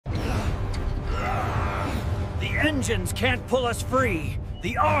engines can't pull us free.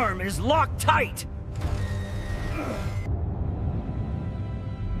 The arm is locked tight.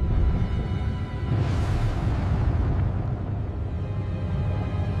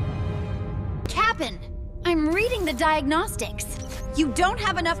 Captain, I'm reading the diagnostics. You don't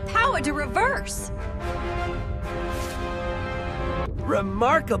have enough power to reverse.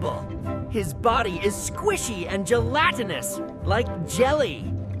 Remarkable. His body is squishy and gelatinous, like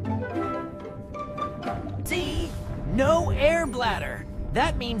jelly. See? No air bladder.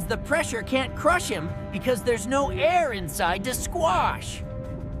 That means the pressure can't crush him because there's no air inside to squash.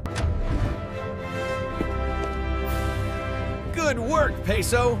 Good work,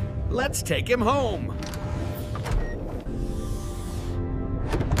 Peso. Let's take him home.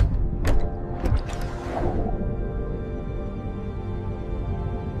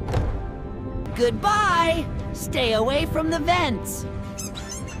 Goodbye! Stay away from the vents.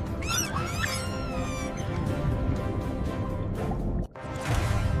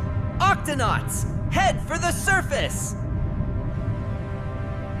 Octonauts, head for the surface!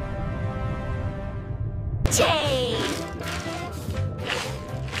 Chee!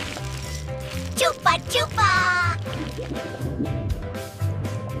 Chupa chupa!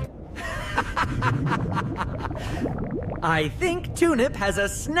 I think Tunip has a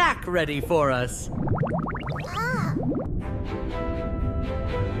snack ready for us. Ah.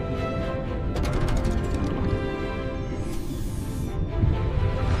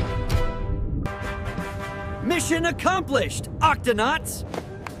 Mission accomplished, Octonauts!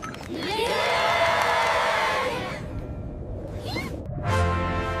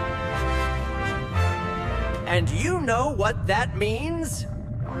 And you know what that means?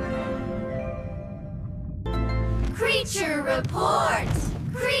 Creature report!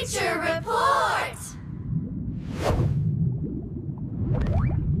 Creature report!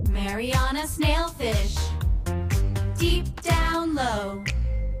 Mariana Snailfish. Deep down low.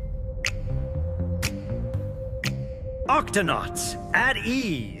 Octonauts, at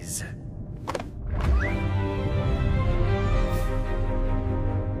ease.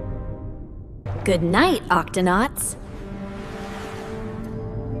 Good night, Octonauts.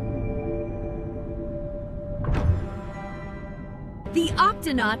 The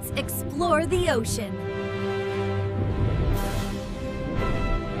Octonauts explore the ocean.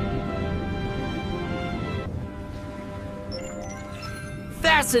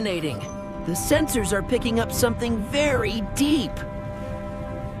 Fascinating! The sensors are picking up something very deep.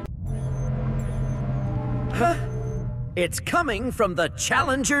 Huh? It's coming from the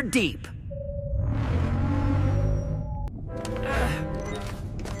Challenger Deep.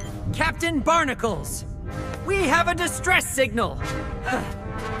 Captain Barnacles! We have a distress signal!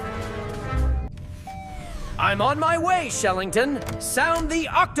 I'm on my way, Shellington! Sound the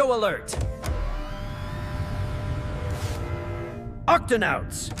Octo Alert!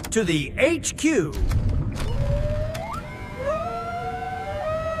 Octonauts, to the HQ!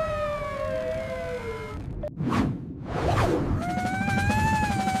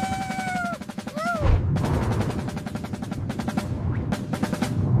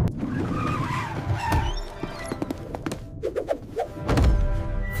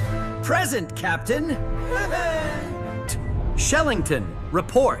 Present, Captain! Shellington,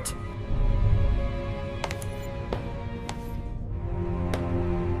 report!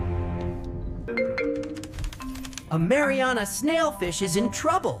 A Mariana Snailfish is in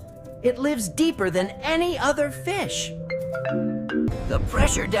trouble. It lives deeper than any other fish. The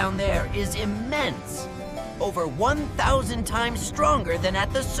pressure down there is immense. Over 1,000 times stronger than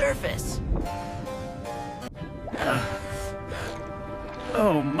at the surface.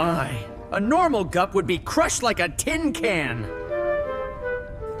 Oh my. A normal gup would be crushed like a tin can.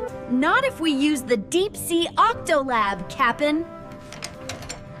 Not if we use the Deep Sea Octolab, Captain.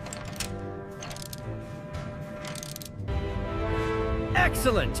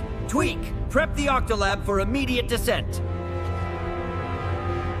 Excellent! Tweak, prep the Octolab for immediate descent.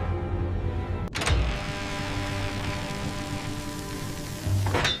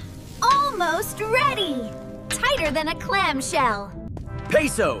 Almost ready! Tighter than a clamshell.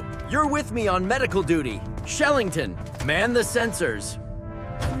 Peso, you're with me on medical duty. Shellington, man the sensors.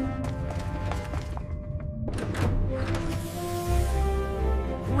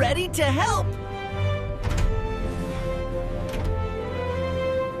 Ready to help!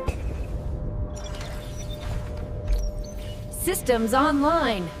 Systems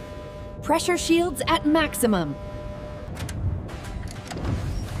online. Pressure shields at maximum.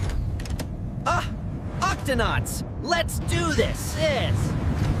 Octonauts, let's do this!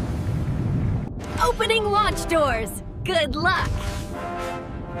 Opening launch doors. Good luck.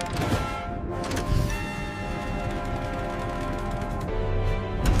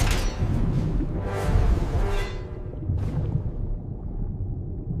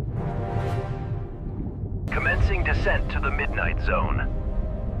 the midnight zone.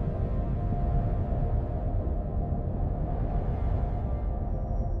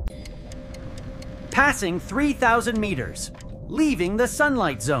 Passing 3,000 meters, leaving the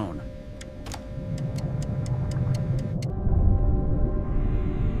sunlight zone.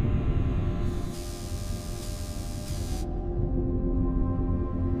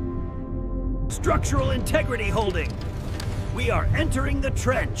 Structural integrity holding. We are entering the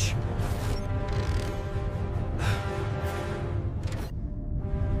trench.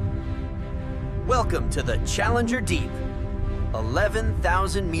 Welcome to the Challenger Deep.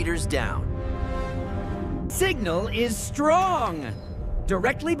 11,000 meters down. Signal is strong!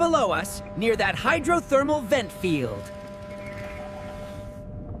 Directly below us, near that hydrothermal vent field.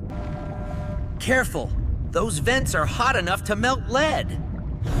 Careful! Those vents are hot enough to melt lead.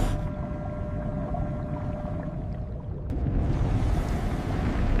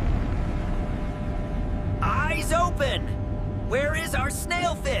 Eyes open! Where is our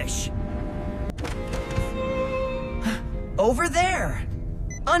snailfish? Over there!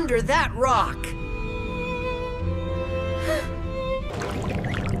 Under that rock!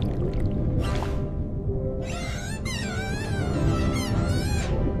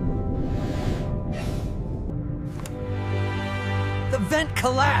 The vent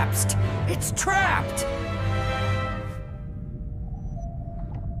collapsed! It's trapped!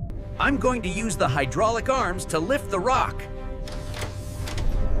 I'm going to use the hydraulic arms to lift the rock.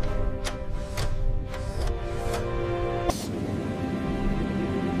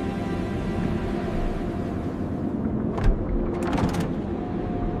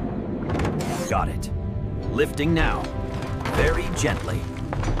 Got it. Lifting now. Very gently.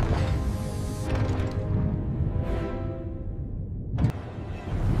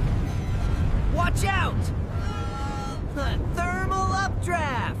 Watch out! Thermal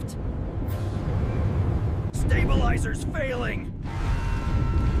updraft! Stabilizers failing.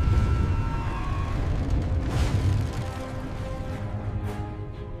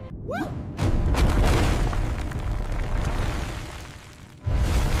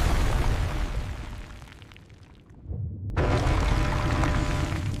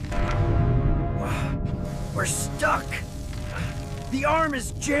 We're stuck! The arm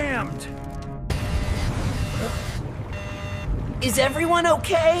is jammed! Is everyone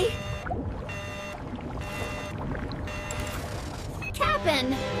okay?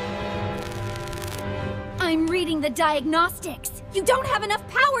 Captain! I'm reading the diagnostics. You don't have enough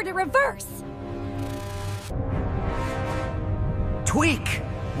power to reverse. Tweak!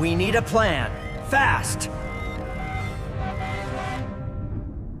 We need a plan. Fast!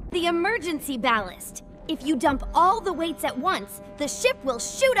 The emergency ballast. If you dump all the weights at once, the ship will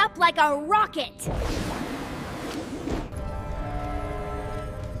shoot up like a rocket.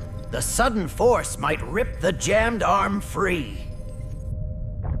 The sudden force might rip the jammed arm free.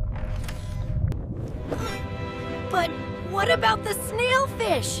 But what about the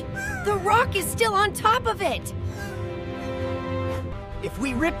snailfish? The rock is still on top of it. If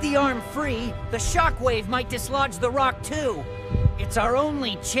we rip the arm free, the shockwave might dislodge the rock too. It's our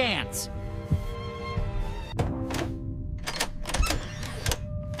only chance.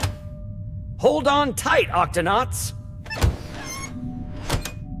 Hold on tight, Octonauts!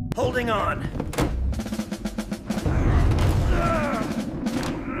 Holding on.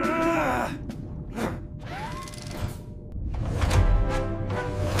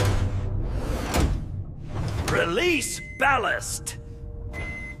 Release ballast.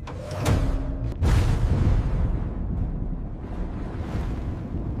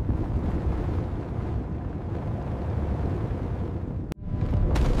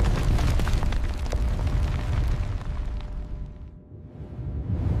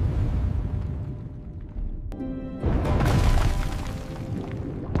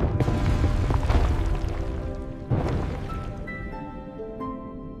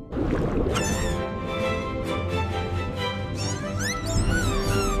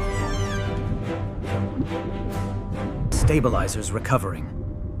 Stabilizers recovering.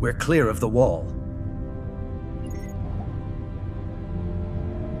 We're clear of the wall.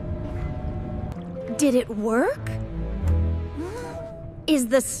 Did it work? Is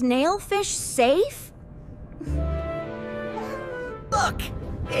the snailfish safe? Look!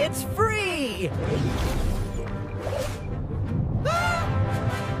 It's free!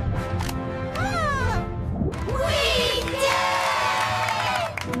 We did it!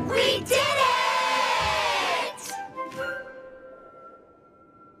 We did it!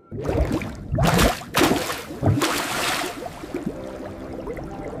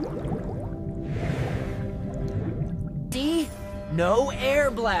 See? No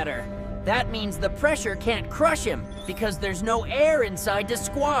air bladder. That means the pressure can't crush him because there's no air inside to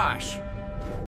squash.